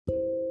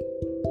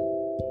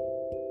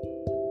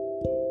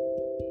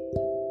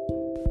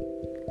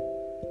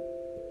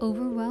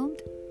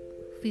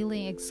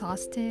feeling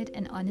exhausted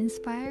and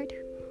uninspired?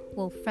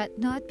 Well, fret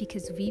not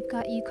because we've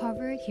got you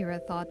covered here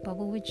at Thought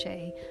Bubble with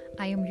Jay.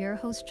 I am your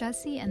host,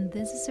 Jessie, and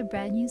this is a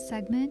brand new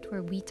segment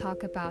where we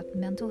talk about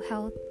mental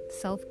health,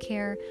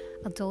 self-care,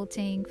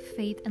 adulting,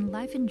 faith, and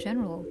life in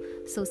general.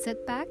 So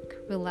sit back,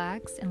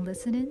 relax, and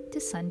listen in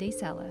to Sunday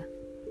Sela.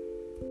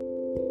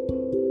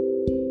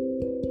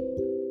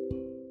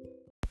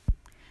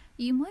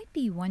 You might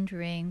be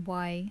wondering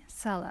why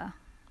Sela.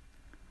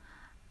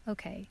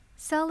 Okay,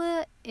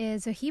 Sela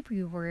is a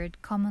Hebrew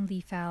word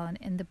commonly found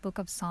in the book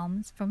of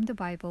Psalms from the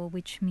Bible,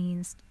 which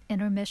means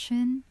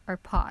intermission or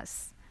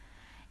pause.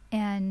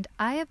 And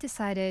I have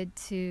decided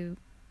to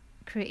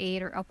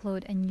create or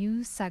upload a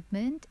new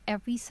segment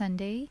every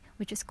Sunday,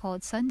 which is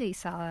called Sunday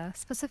Sela,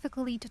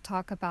 specifically to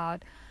talk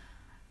about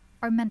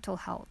our mental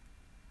health,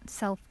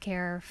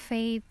 self-care,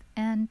 faith,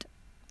 and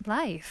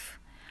life.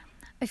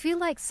 I feel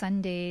like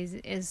Sundays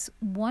is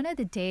one of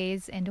the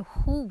days in the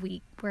whole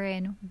week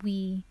wherein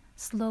we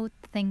slow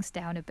things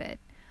down a bit,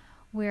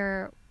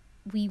 where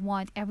we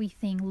want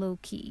everything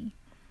low-key.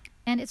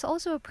 And it's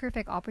also a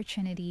perfect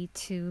opportunity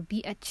to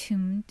be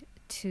attuned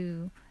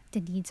to the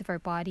needs of our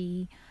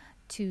body,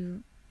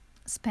 to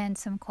spend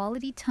some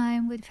quality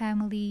time with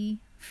family,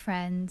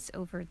 friends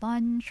over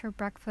lunch or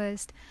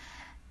breakfast,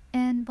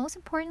 and most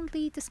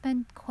importantly, to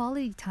spend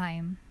quality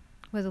time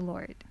with the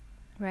Lord,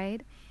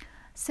 right?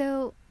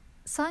 So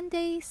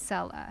Sunday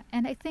Sela,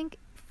 and I think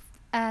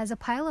as a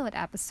pilot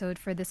episode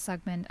for this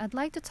segment, I'd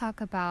like to talk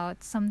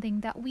about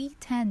something that we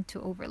tend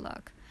to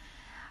overlook.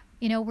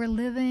 You know, we're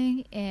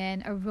living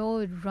in a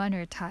road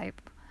runner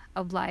type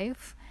of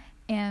life,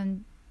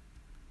 and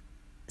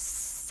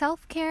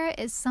self-care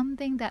is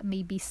something that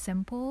may be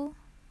simple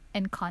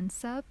in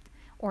concept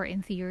or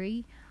in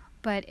theory,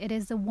 but it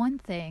is the one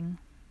thing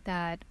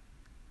that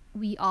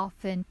we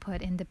often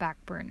put in the back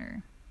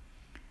burner.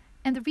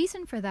 And the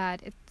reason for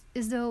that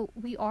is though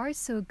we are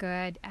so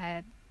good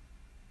at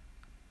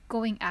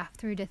going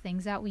after the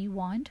things that we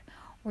want,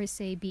 or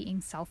say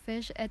being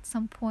selfish at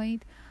some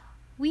point,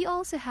 we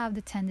also have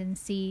the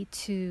tendency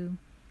to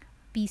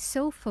be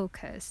so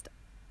focused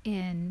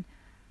in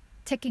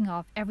ticking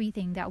off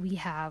everything that we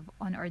have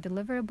on our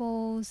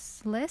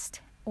deliverables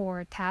list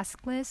or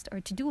task list or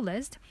to-do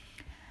list,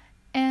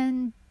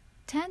 and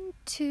tend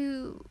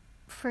to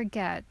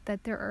forget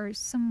that there are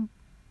some,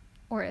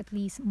 or at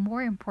least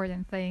more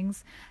important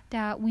things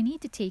that we need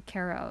to take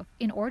care of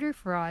in order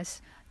for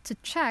us to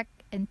check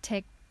and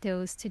tick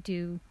those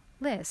to-do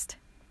list.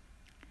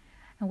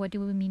 And what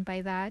do we mean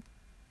by that?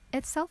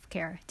 It's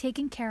self-care,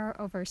 taking care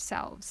of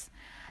ourselves.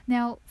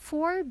 Now,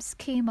 Forbes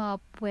came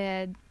up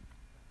with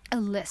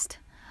a list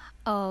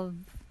of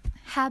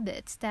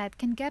habits that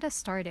can get us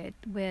started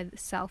with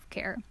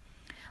self-care.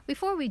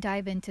 Before we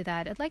dive into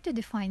that, I'd like to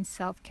define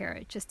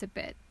self-care just a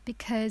bit,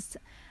 because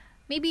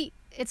maybe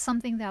it's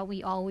something that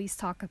we always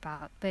talk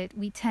about, but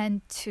we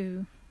tend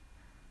to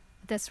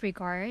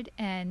disregard,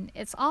 and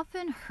it's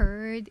often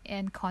heard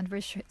in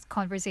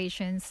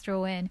conversations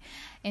thrown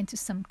into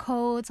some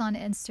quotes on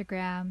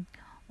Instagram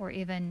or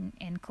even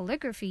in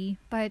calligraphy,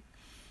 but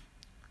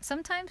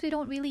sometimes we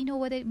don't really know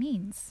what it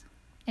means.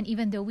 And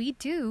even though we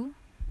do,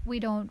 we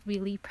don't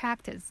really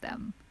practice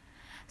them.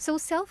 So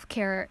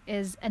self-care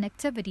is an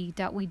activity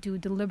that we do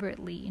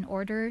deliberately in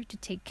order to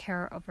take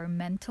care of our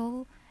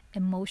mental,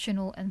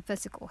 emotional, and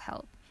physical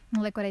health.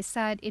 Like what I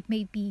said, it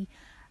may be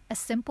a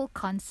simple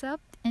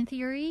concept in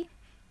theory,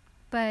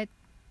 but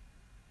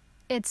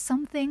it's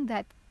something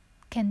that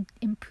can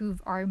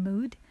improve our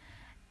mood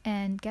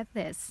and, get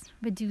this,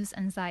 reduce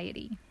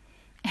anxiety.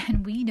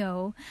 And we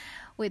know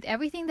with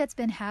everything that's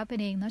been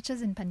happening, not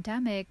just in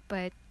pandemic,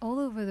 but all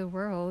over the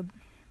world,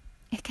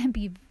 it can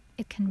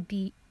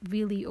be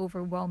really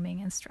overwhelming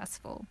and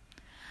stressful.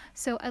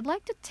 So I'd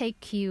like to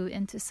take you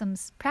into some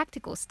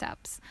practical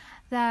steps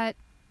that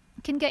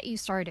can get you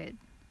started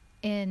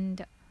in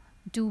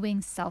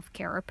doing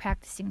self-care or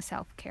practicing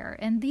self-care.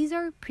 And these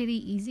are pretty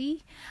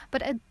easy,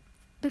 but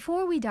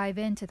before we dive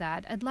into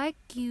that, I'd like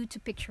you to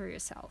picture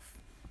yourself.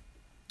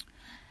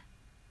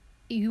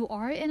 You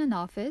are in an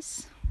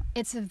office.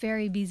 It's a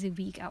very busy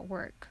week at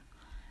work.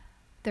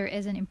 There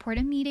is an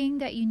important meeting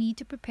that you need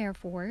to prepare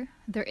for.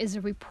 There is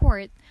a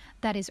report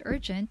that is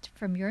urgent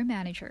from your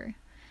manager.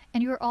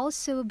 And you're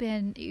also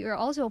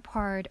a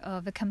part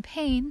of a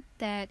campaign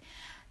that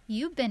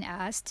you've been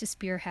asked to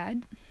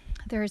spearhead.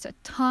 There's a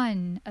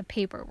ton of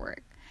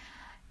paperwork.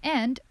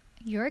 And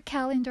your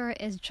calendar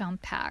is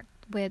jam-packed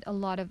with a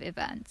lot of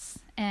events.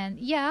 And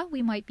yeah,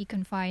 we might be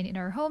confined in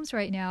our homes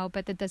right now,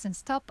 but that doesn't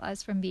stop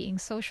us from being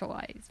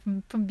socialized,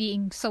 from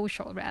being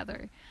social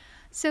rather.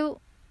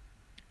 So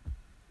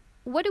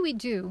what do we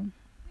do,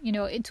 in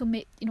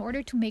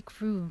order to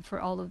make room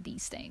for all of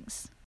these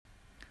things?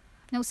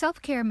 Now,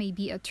 self-care may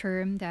be a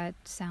term that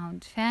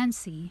sounds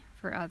fancy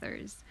for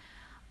others,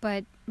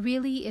 but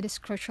really it is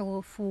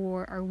crucial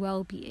for our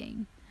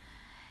well-being.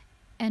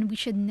 And we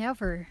should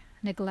never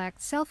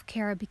neglect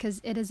self-care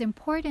because it is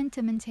important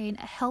to maintain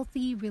a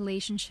healthy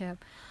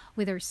relationship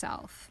with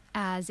ourselves,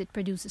 as it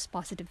produces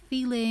positive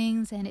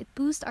feelings and it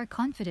boosts our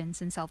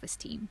confidence and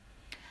self-esteem.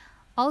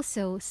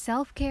 Also,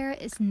 self care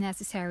is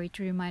necessary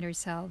to remind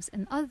ourselves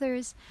and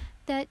others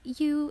that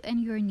you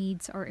and your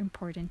needs are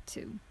important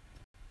too.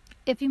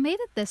 If you made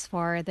it this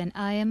far, then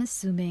I am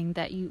assuming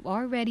that you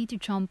are ready to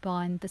jump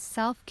on the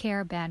self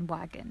care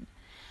bandwagon.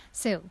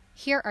 So,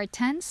 here are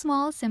 10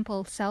 small,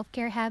 simple self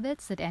care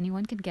habits that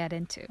anyone can get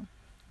into.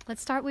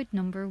 Let's start with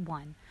number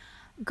 1.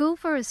 Go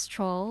for a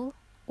stroll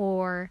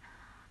or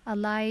a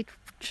light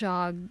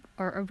jog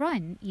or a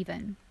run,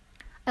 even.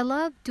 I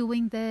love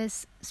doing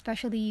this,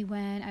 especially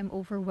when I'm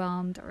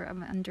overwhelmed or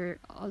I'm under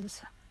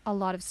a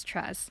lot of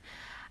stress.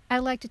 I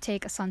like to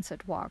take a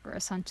sunset walk or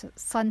a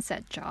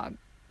sunset jog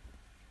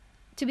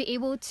to be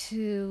able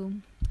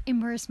to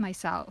immerse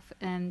myself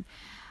in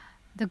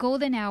the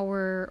golden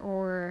hour,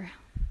 or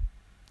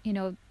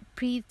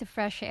breathe the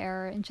fresh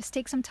air and just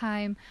take some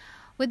time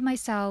with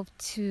myself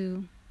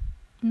to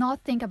not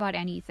think about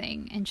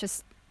anything and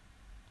just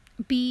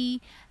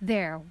be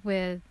there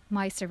with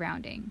my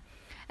surrounding.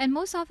 And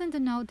most often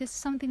than not, this is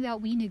something that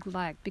we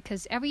neglect,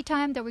 because every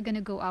time that we're going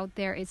to go out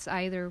there, it's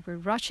either we're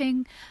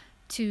rushing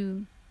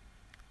to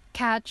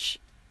catch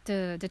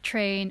the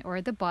train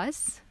or the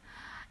bus,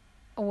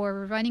 or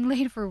we're running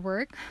late for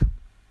work.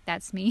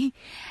 That's me.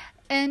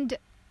 And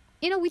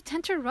we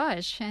tend to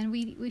rush, and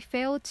we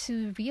fail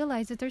to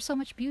realize that there's so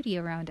much beauty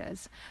around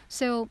us.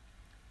 So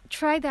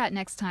try that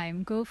next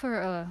time. Go for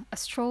a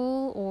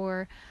stroll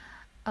or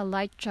a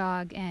light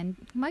jog, and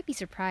you might be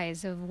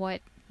surprised of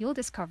what you'll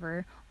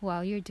discover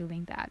while you're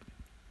doing that.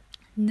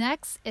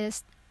 Next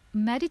is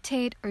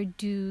meditate or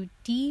do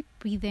deep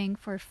breathing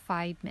for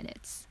 5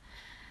 minutes.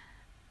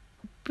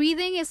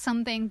 Breathing is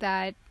something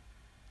that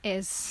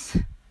is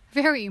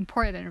very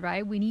important,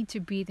 right? We need to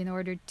breathe in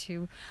order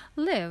to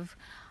live.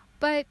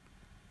 But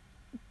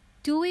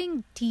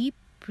doing deep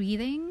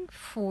breathing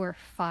for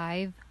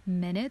 5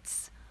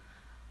 minutes,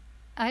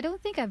 I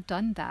don't think I've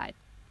done that.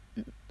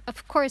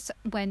 Of course,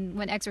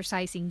 when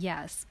exercising,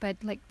 yes, but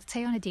like,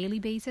 say on a daily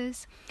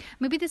basis,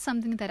 maybe that's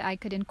something that I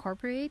could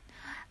incorporate.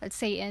 Let's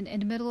say in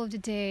the middle of the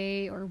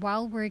day or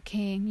while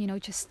working,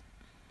 just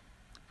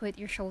put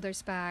your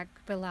shoulders back,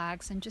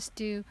 relax, and just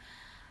do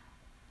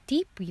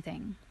deep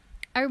breathing.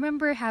 I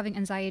remember having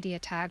anxiety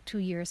attack 2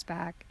 years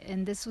back,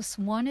 and this was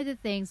one of the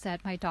things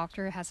that my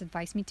doctor has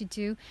advised me to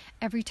do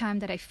every time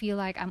that I feel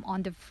like I'm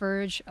on the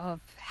verge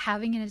of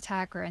having an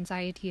attack or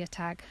anxiety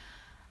attack.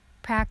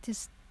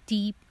 Practice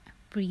deep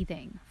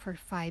breathing for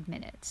 5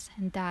 minutes,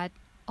 and that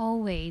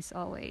always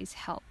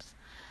helps.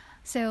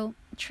 So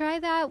try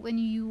that when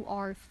you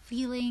are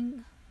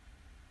feeling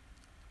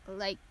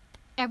like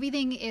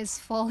everything is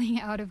falling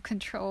out of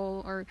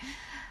control, or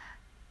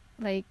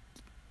like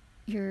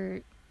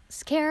you're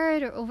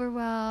scared or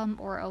overwhelmed,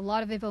 or a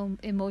lot of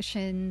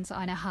emotions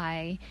on a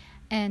high,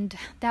 and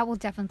that will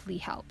definitely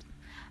help.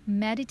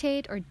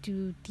 Meditate or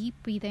do deep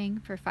breathing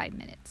for 5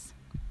 minutes.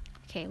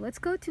 Okay, let's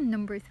go to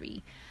number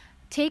 3.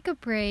 Take a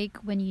break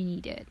when you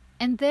need it.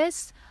 And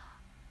this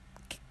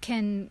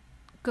can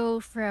go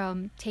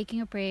from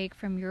taking a break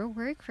from your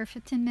work for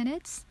 15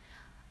 minutes,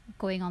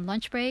 going on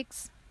lunch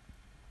breaks,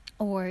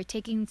 or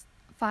taking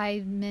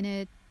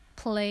 5-minute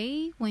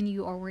play when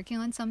you are working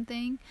on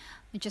something,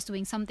 just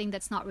doing something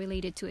that's not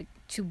related to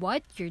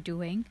what you're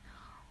doing,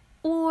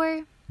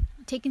 or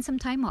taking some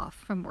time off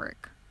from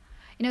work.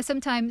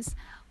 Sometimes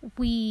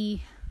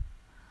we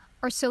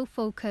are so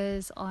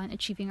focused on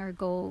achieving our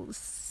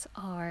goals,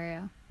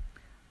 our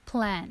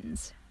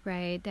plans,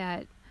 right,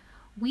 that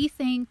we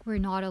think we're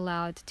not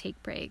allowed to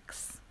take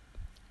breaks.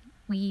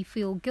 We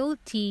feel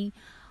guilty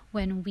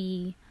when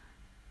we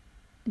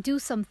do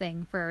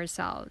something for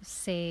ourselves,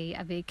 say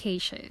a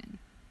vacation,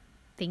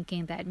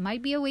 thinking that it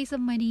might be a waste of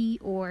money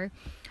or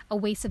a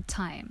waste of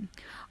time,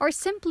 or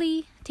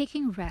simply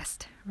taking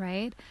rest,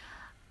 right?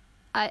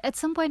 At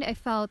some point I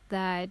felt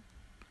that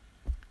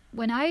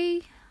when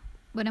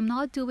I'm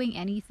not doing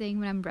anything,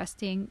 when I'm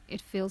resting,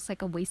 it feels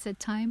like a wasted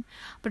time.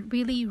 But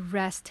really,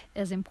 rest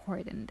is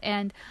important.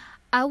 And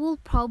I will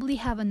probably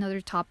have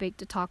another topic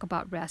to talk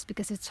about rest,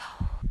 because it's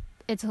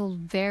a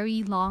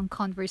very long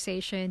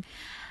conversation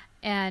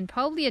and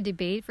probably a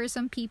debate for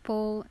some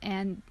people,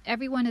 and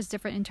everyone has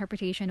different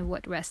interpretation of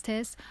what rest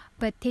is.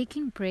 But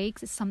taking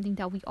breaks is something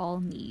that we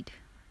all need,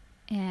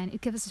 and it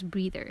gives us a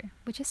breather,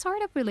 which is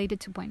sort of related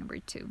to point number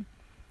 2.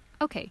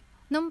 Okay,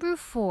 number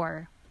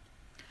 4.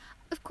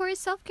 Of course,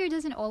 self-care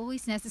doesn't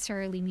always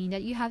necessarily mean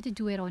that you have to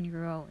do it on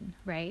your own,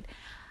 right?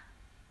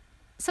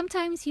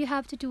 Sometimes you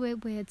have to do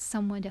it with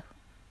someone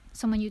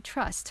you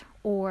trust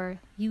or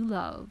you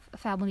love, a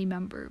family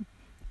member.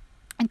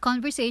 And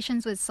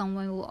conversations with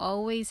someone will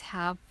always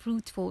have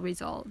fruitful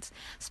results,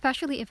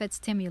 especially if it's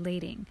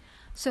stimulating.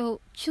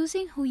 So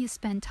choosing who you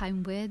spend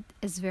time with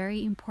is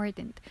very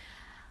important.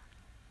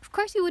 Of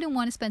course, you wouldn't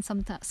want to spend you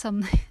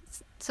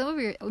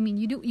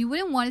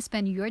wouldn't want to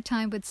spend your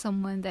time with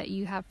someone that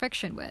you have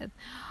friction with,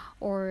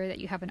 or that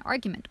you have an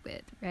argument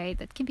with, right?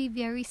 That can be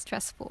very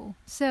stressful.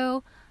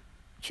 So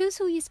choose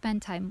who you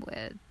spend time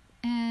with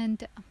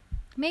and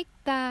make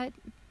that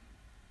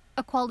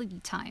a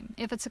quality time.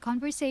 If it's a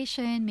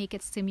conversation, make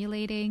it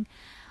stimulating.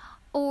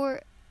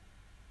 Or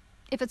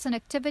if it's an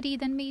activity,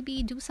 then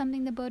maybe do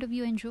something the both of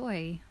you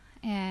enjoy.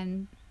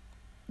 And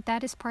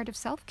that is part of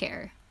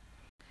self-care.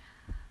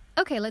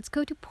 Okay, let's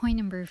go to point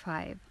number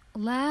 5.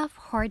 Laugh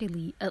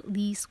heartily at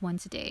least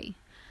once a day.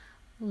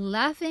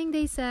 Laughing,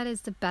 they said,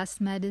 is the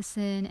best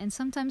medicine, and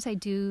sometimes I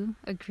do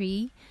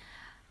agree,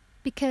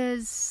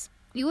 because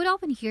you would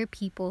often hear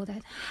people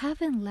that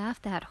haven't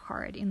laughed that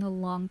hard in a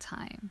long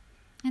time,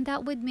 and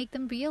that would make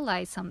them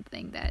realize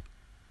something that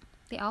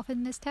they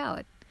often missed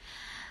out.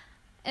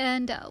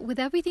 And with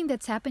everything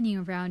that's happening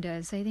around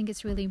us, I think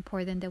it's really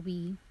important that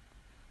we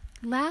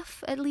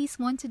laugh at least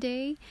once a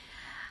day.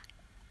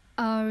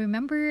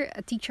 Remember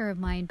a teacher of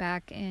mine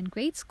back in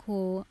grade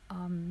school,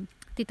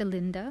 Tita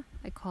Linda,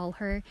 I call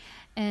her,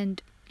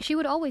 and she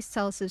would always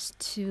tell us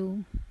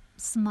to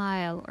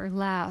smile or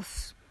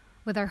laugh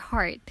with our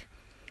heart,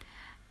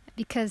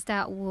 because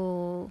that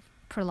will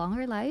prolong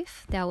our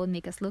life, that will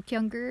make us look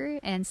younger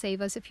and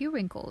save us a few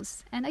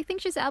wrinkles. And I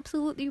think she's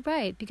absolutely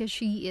right, because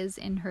she is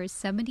in her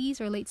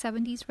 70s or late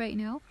 70s right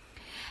now,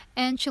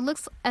 and she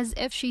looks as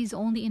if she's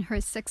only in her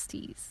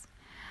 60s.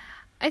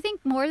 I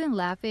think more than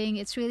laughing,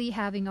 it's really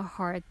having a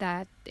heart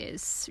that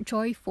is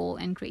joyful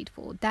and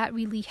grateful. That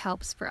really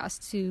helps for us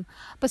to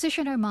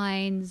position our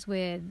minds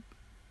with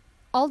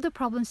all the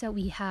problems that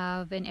we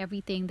have and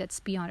everything that's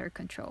beyond our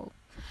control.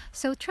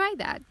 So try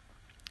that.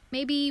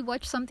 Maybe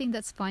watch something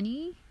that's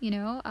funny,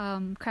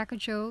 crack a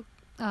joke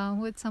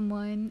with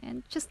someone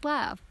and just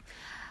laugh.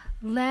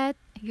 Let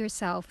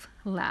yourself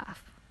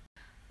laugh.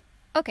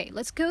 Okay,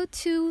 let's go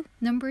to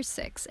number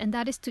 6, and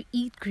that is to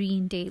eat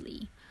green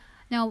daily.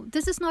 Now,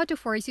 this is not to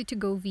force you to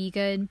go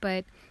vegan,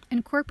 but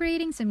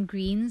incorporating some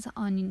greens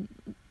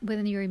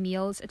within your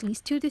meals at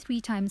least 2 to 3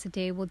 times a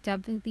day will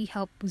definitely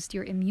help boost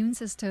your immune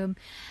system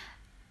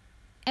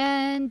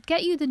and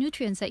get you the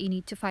nutrients that you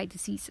need to fight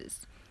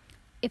diseases.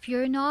 If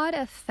you're not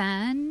a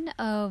fan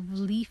of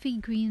leafy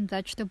green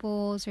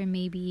vegetables, or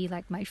maybe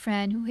like my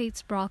friend who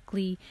hates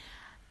broccoli,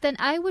 then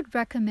I would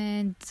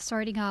recommend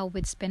starting out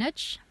with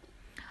spinach.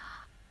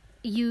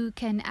 You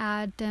can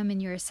add them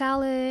in your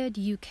salad,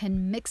 you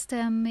can mix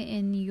them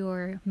in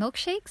your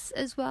milkshakes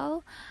as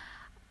well,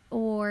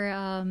 or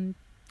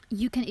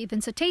you can even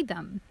saute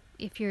them.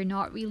 If you're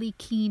not really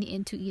keen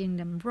into eating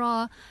them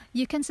raw,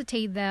 you can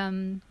saute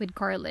them with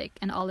garlic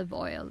and olive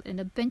oil and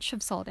a pinch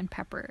of salt and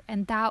pepper,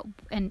 and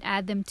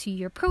add them to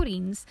your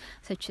proteins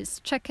such as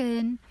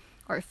chicken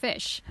or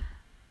fish.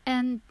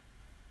 And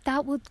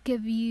that would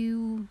give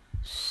you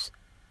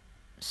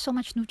so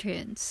much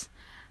nutrients.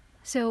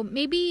 So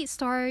maybe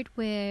start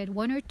with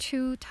 1 or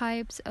 2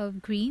 types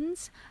of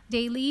greens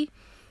daily.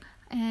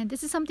 And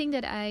this is something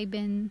that I've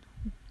been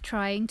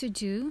trying to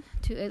do,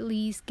 to at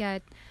least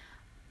get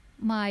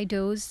my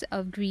dose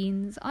of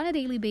greens on a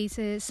daily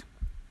basis.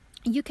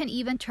 You can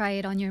even try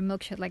it on your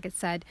milkshake, like I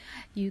said.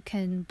 You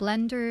can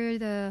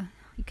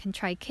you can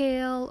try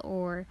kale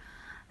or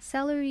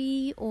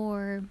celery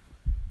or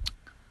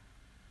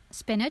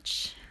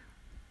spinach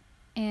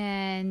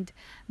and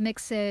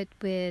mix it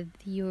with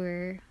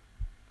your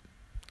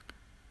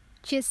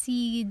chia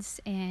seeds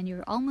and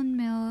your almond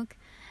milk,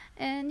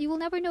 and you will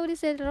never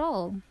notice it at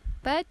all,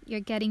 but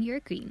you're getting your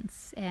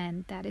greens,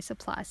 and that is a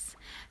plus.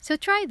 So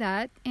try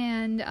that,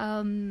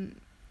 and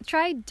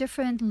try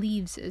different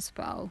leaves as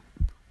well,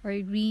 or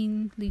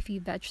green leafy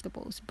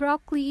vegetables.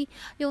 Broccoli,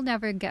 you'll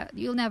never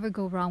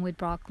go wrong with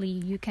broccoli.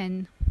 You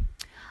can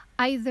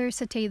either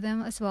saute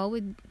them as well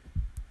with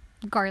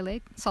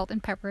garlic, salt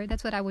and pepper,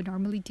 that's what I would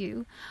normally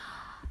do,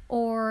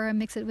 or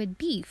mix it with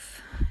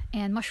beef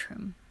and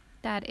mushroom.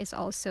 That is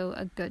also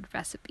a good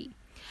recipe.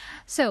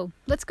 So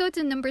let's go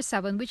to number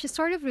 7, which is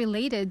sort of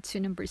related to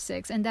number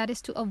 6, and that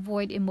is to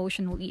avoid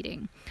emotional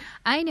eating.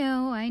 I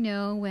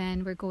know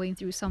when we're going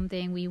through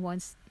something, we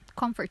want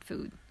comfort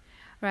food,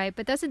 right?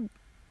 But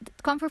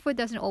comfort food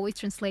doesn't always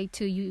translate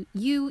to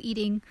you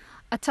eating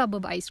a tub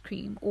of ice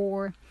cream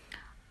or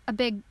a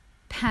big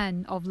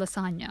pan of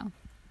lasagna.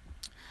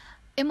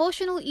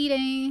 Emotional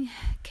eating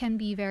can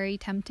be very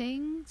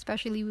tempting,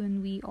 especially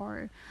when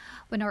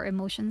our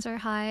emotions are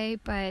high,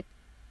 but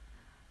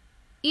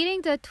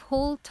eating that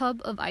whole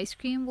tub of ice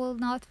cream will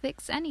not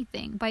fix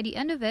anything. By the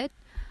end of it,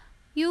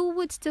 you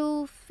would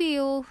still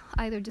feel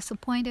either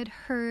disappointed,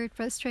 hurt,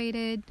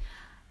 frustrated,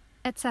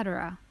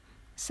 etc.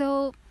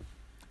 So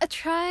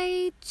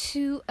try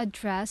to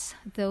address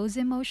those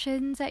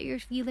emotions that you're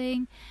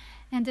feeling,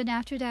 and then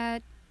after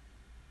that,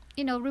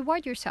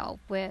 reward yourself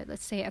with,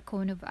 let's say, a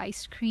cone of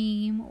ice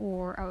cream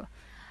or a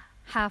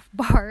half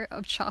bar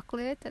of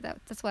chocolate.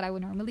 That's what I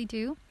would normally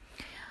do.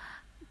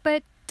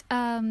 But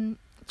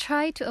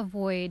try to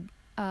avoid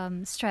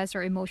stress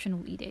or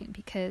emotional eating,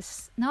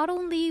 because not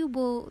only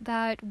will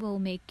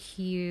make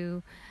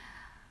you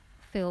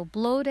feel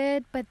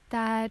bloated, but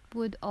that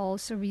would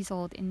also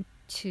result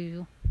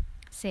into,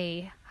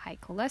 say, high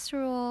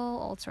cholesterol,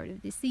 all sorts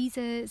of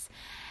diseases.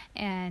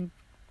 And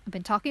I've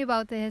been talking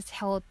about this.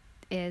 Health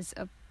is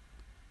of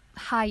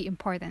high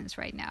importance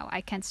right now.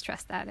 I can't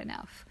stress that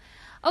enough.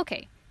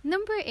 Okay,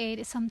 number 8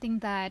 is something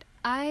that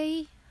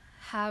I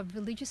have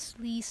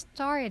religiously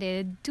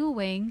started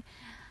doing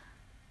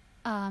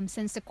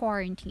since the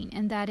quarantine,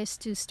 and that is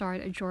to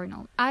start a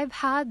journal. I've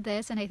had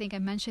this, and I think I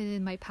mentioned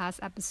in my past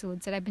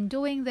episodes that I've been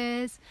doing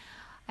this.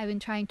 I've been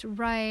trying to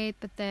write,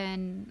 but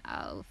then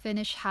I'll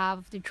finish half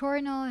of the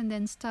journal and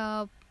then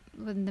stop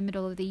in the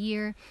middle of the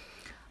year.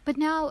 But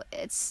now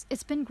it's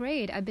been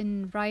great. I've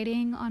been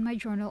writing on my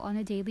journal on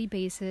a daily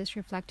basis,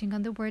 reflecting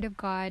on the Word of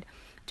God,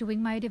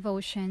 doing my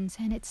devotions,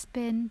 and it's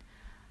been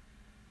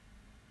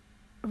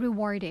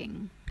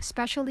rewarding,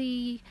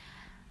 especially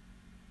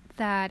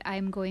that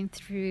I'm going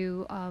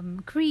through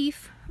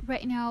grief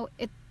right now.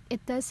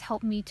 It does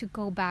help me to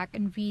go back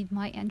and read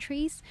my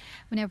entries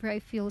whenever I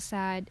feel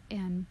sad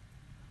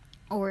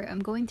or I'm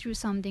going through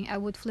something. I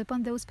would flip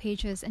on those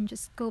pages and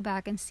just go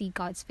back and see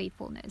God's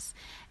faithfulness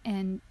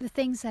and the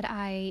things that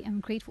I am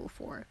grateful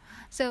for.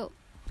 So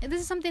this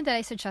is something that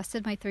I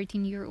suggested my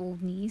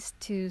 13-year-old niece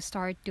to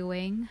start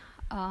doing,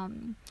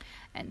 and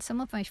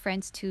some of my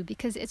friends too,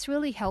 because it's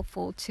really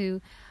helpful to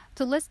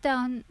list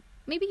down.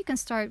 Maybe you can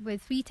start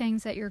with 3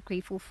 things that you're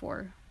grateful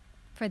for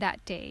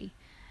that day,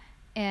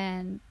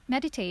 and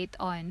meditate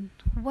on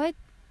what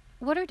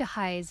are the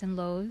highs and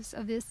lows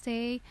of this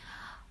day.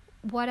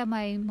 What am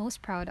I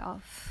most proud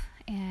of?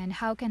 And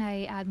how can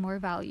I add more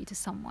value to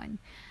someone?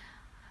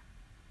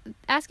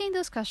 Asking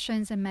those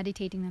questions and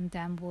meditating on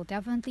them will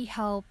definitely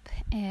help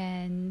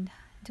in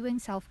doing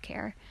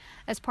self-care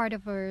as part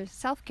of our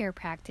self-care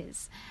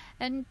practice.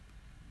 And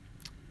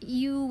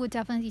you would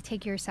definitely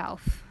take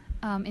yourself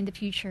in the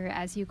future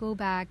as you go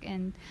back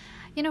and,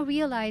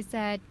 realize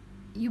that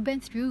you've been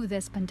through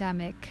this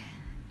pandemic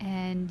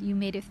and you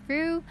made it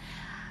through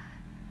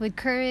with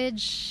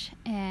courage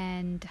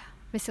and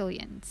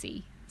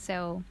resiliency.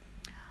 So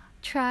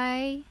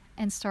try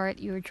and start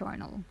your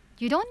journal.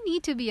 You don't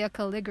need to be a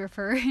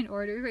calligrapher in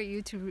order for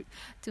you to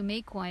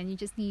make one. You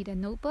just need a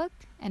notebook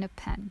and a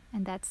pen,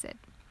 and that's it.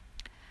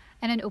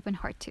 And an open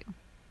heart too.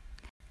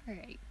 All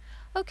right.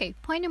 Okay,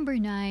 point number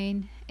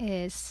 9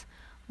 is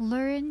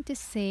learn to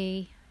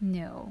say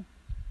no.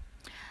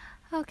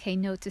 Okay,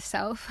 no to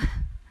self.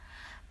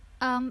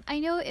 I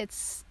know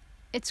it's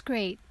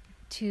great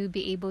to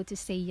be able to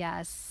say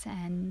yes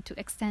and to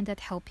extend that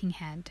helping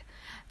hand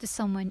to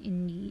someone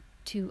in need,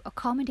 to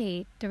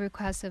accommodate the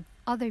requests of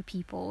other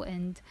people,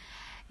 and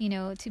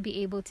to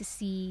be able to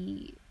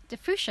see the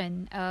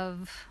fruition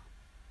of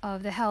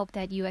the help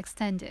that you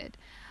extended.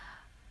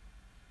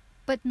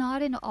 But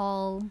not in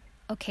all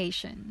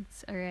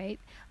occasions, all right?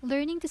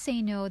 Learning to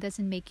say no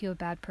doesn't make you a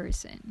bad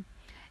person.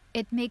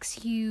 It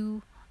makes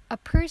you a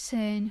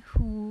person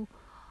who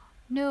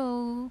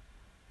knows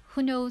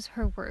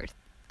her worth,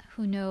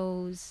 who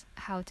knows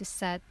how to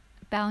set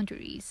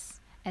boundaries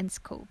and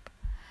scope.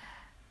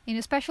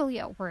 Especially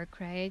at work,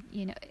 right?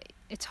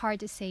 It's hard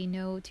to say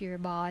no to your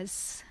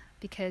boss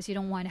because you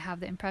don't want to have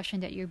the impression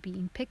that you're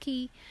being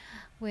picky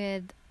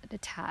with the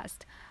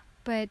task.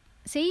 But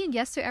saying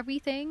yes to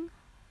everything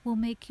will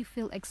make you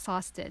feel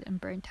exhausted and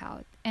burnt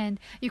out. And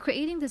you're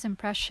creating this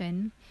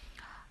impression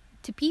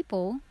to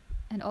people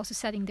and also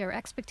setting their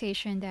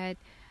expectation that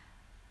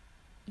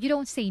you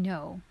don't say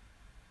no.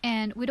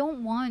 And we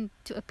don't want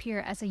to appear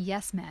as a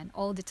yes man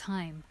all the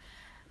time,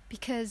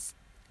 because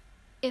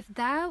if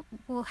that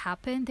will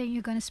happen, then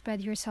you're going to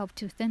spread yourself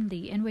too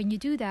thinly. And when you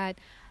do that,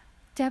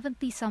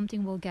 definitely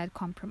something will get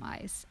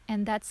compromised.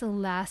 And that's the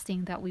last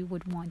thing that we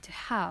would want to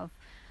have,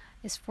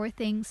 is for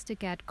things to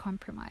get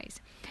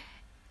compromised.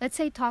 Let's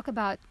say talk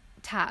about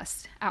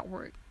tasks at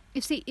work.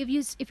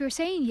 If you're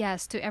saying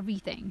yes to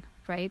everything,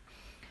 right?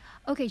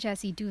 Okay,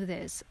 Jessie, do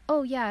this.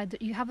 Oh yeah,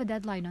 you have a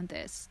deadline on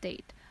this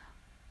date.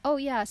 Oh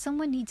yeah,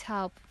 someone needs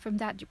help from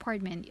that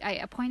department. I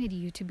appointed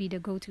you to be the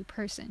go-to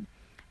person.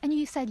 And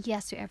you said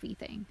yes to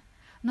everything,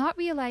 not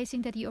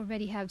realizing that you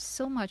already have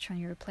so much on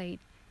your plate.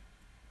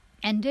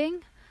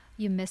 Ending,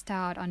 you missed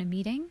out on a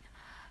meeting,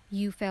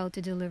 you failed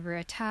to deliver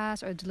a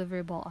task or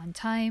deliverable on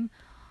time.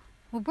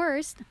 Or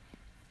worst,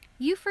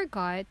 you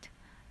forgot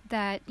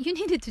that you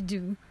needed to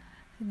do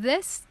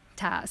this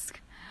task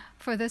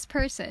for this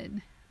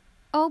person,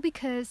 all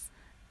because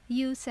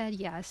you said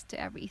yes to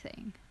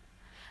everything.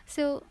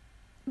 So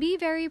be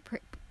very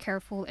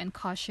careful and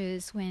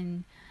cautious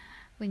when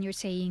you're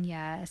saying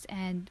yes,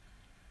 and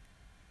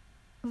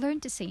learn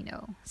to say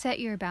no. Set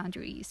your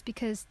boundaries,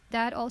 because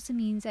that also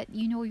means that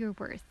you know your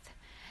worth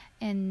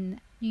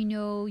and you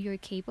know your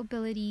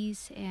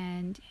capabilities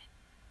and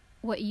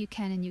what you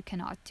can and you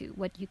cannot do,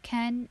 what you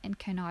can and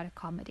cannot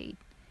accommodate.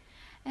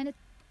 And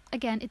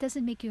it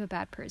doesn't make you a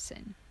bad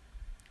person.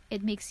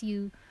 It makes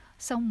you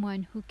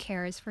someone who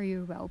cares for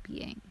your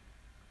well-being.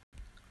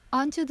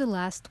 On to the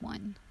last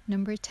one,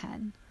 number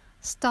 10.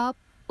 Stop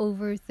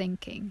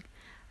overthinking.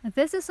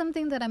 This is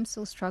something that I'm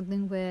still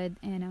struggling with,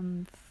 and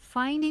I'm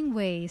finding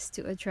ways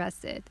to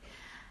address it,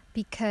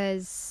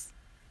 because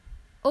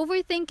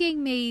overthinking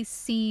may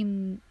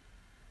seem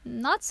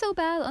not so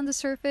bad on the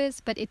surface,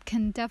 but it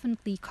can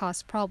definitely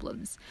cause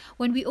problems.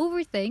 When we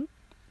overthink,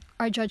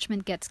 our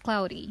judgment gets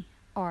cloudy,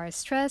 our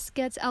stress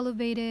gets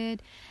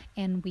elevated,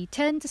 and we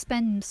tend to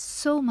spend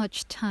so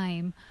much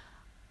time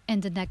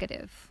in the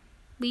negative.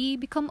 We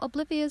become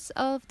oblivious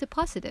of the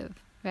positive,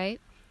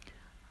 right?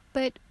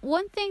 But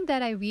one thing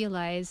that I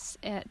realized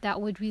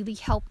that would really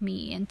help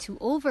me into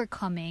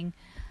overcoming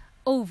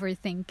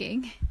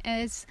overthinking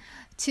is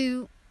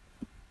to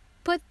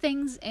put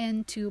things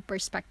into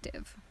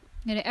perspective.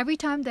 Every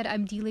time that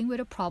I'm dealing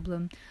with a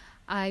problem,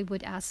 I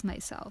would ask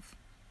myself,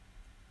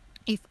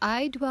 if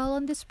I dwell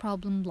on this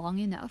problem long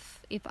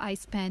enough, if I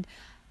spend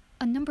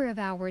a number of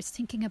hours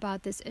thinking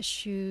about this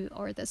issue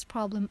or this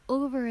problem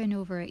over and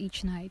over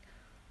each night,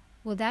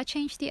 will that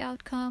change the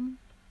outcome?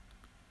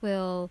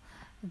 Will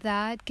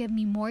that give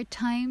me more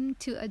time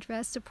to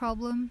address the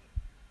problem?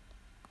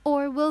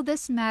 Or will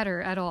this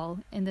matter at all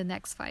in the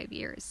next 5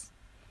 years?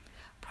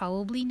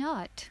 Probably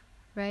not,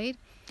 right?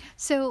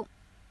 So,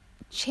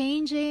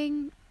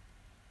 changing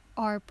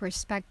our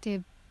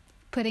perspective,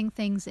 putting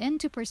things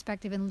into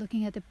perspective and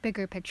looking at the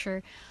bigger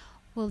picture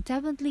will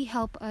definitely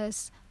help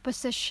us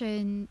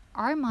position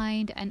our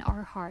mind and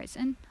our hearts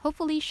and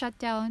hopefully shut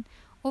down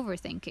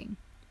overthinking.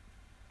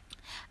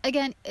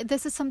 Again,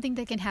 this is something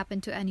that can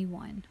happen to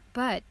anyone,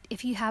 but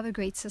if you have a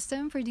great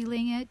system for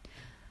dealing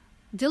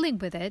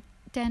with it,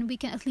 then we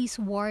can at least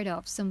ward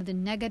off some of the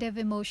negative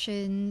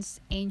emotions,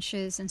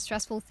 anxious and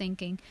stressful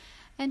thinking,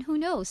 and who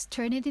knows,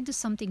 turn it into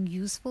something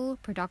useful,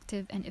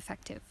 productive, and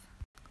effective.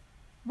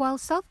 While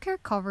self-care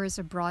covers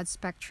a broad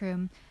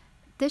spectrum,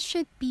 this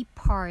should be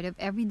part of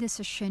every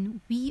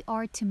decision we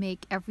are to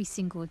make every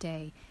single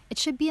day. It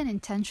should be an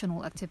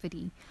intentional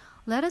activity.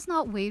 Let us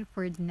not wait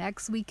for the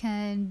next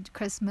weekend,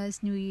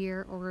 Christmas, New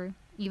Year, or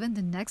even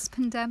the next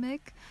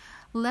pandemic.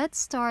 Let's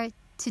start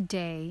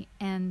today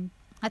and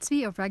let's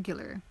be a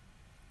regular.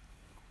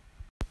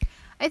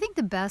 I think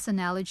the best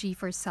analogy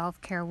for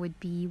self-care would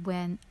be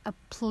when a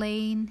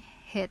plane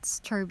hits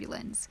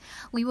turbulence.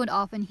 We would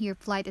often hear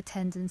flight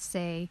attendants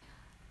say,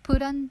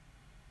 put on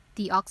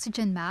the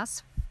oxygen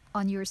mask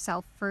on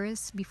yourself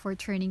first before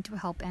turning to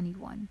help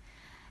anyone.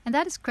 And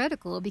that is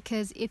critical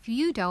because if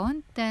you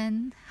don't,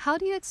 then how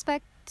do you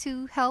expect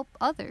to help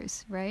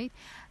others, right?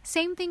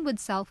 Same thing with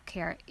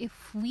self-care.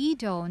 If we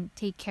don't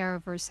take care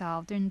of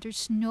ourselves, then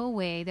there's no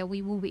way that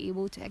we will be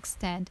able to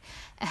extend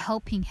a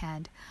helping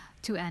hand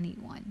to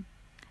anyone.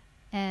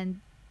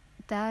 And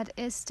that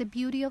is the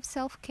beauty of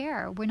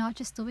self-care. We're not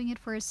just doing it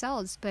for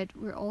ourselves, but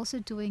we're also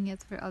doing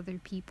it for other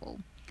people.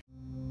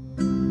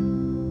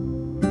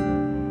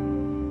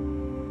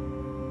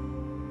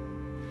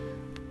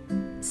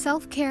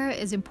 Self-care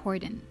is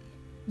important.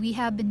 We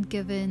have been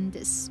given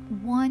this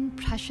one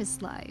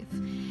precious life,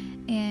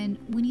 and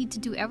we need to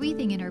do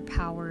everything in our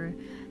power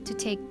to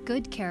take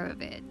good care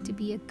of it, to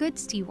be a good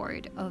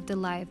steward of the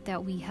life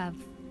that we have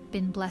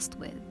been blessed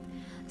with.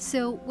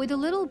 So, with a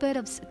little bit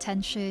of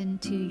attention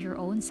to your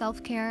own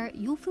self-care,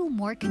 you'll feel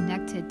more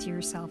connected to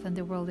yourself and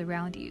the world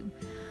around you.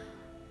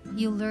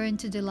 You'll learn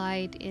to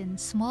delight in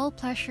small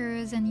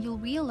pleasures, and you'll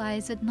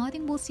realize that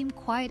nothing will seem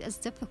quite as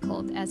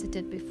difficult as it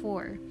did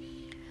before.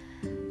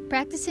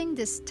 Practicing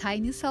these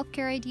tiny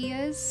self-care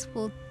ideas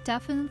will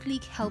definitely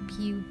help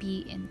you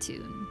be in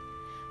tune.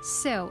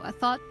 So, a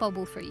thought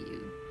bubble for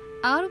you.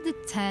 Out of the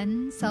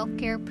 10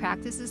 self-care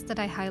practices that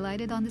I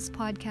highlighted on this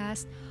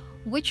podcast,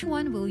 which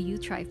one will you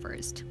try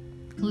first?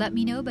 Let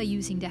me know by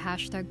using the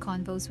hashtag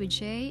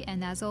 #ConvosWithJ,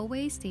 and as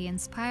always, stay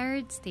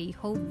inspired, stay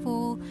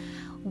hopeful,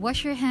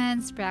 wash your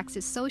hands,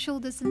 practice social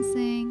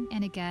distancing,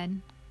 and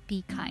again,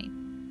 be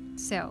kind.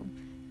 So,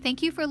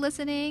 thank you for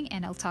listening,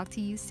 and I'll talk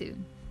to you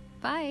soon.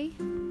 Bye!